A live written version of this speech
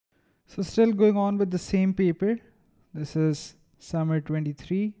So still going on with the same paper. This is summer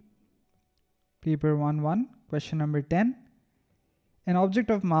 23, paper 1-1, question number 10. An object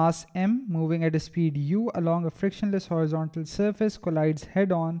of mass m moving at a speed u along a frictionless horizontal surface collides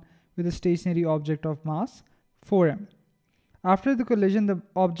head-on with a stationary object of mass 4m. After the collision, the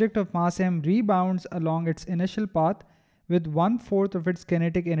object of mass m rebounds along its initial path with 1/4 of its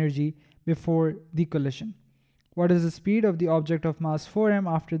kinetic energy before the collision. What is the speed of the object of mass 4m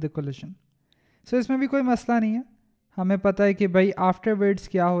after the collision? So इसमें भी कोई मसला नहीं है, हमें पता है कि भाई afterwards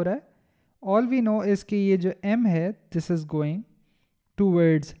क्या हो रहा है. All we know is कि ये जो m है, this is going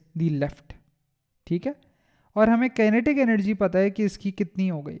towards the left. ठीक है, और हमें kinetic energy पता है कि इसकी कितनी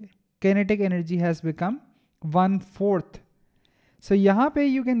हो गई है. Kinetic energy has become 1/4. So यहाँ पे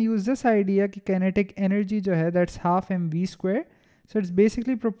you can use this idea कि kinetic energy जो है that's half mv square. So it's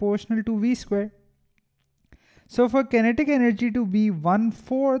basically proportional to v square. So for kinetic energy to be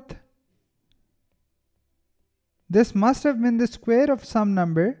 1/4, this must have been the square of some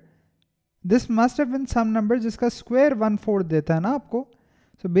number. This must have been some number जिसका square 1/4 देता है ना आपको.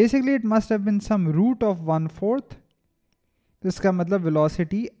 So basically it must have been some root of 1/4. जिसका मतलब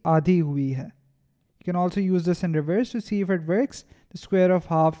velocity आधी हुई है. You can also use this in reverse to see if it works. The square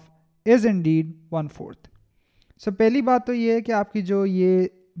of half is indeed 1/4. So पहली बात तो ये है कि आपकी जो ये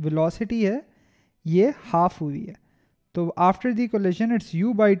velocity है ये half हुई है. तो after the collision it's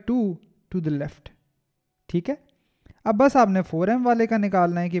u/2 to the left. ठीक है, अब बस आपने 4m वाले का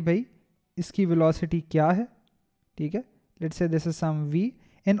निकालना है कि भाई इसकी velocity क्या है. ठीक है, let's say this is some v.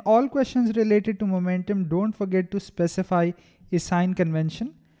 In all questions related to momentum, don't forget to specify a sign convention.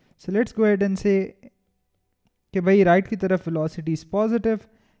 So let's go ahead and say कि भाई right की तरफ velocity is positive,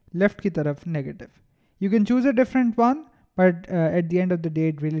 left की तरफ negative. You can choose a different one, but at the end of the day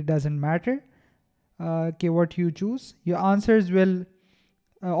it really doesn't matter कि what you choose. Your answers will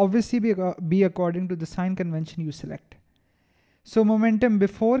obviously be according to the sign convention you select. So momentum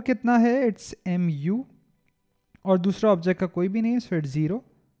before कितना है, it's mu, और दूसरा object का कोई भी नहीं है, so it's 0.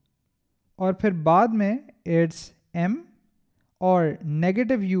 और फिर बाद में it's m और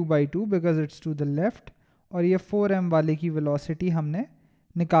negative u/2 because it's to the left, और ये 4m वाले की velocity हमने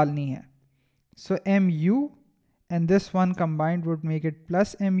निकालनी है. So mu and this one combined would make it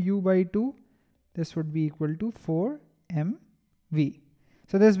plus mu/2. This would be equal to 4mv.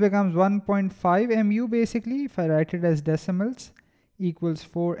 So this becomes 1.5 mu basically. If I write it as decimals, equals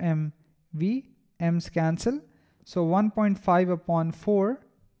 4mv. m's cancel. So 1.5 upon 4.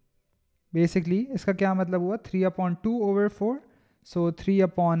 Basically इसका क्या मतलब हुआ, 3/2 over 4. So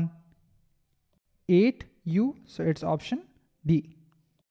 3/8 u. So it's option D.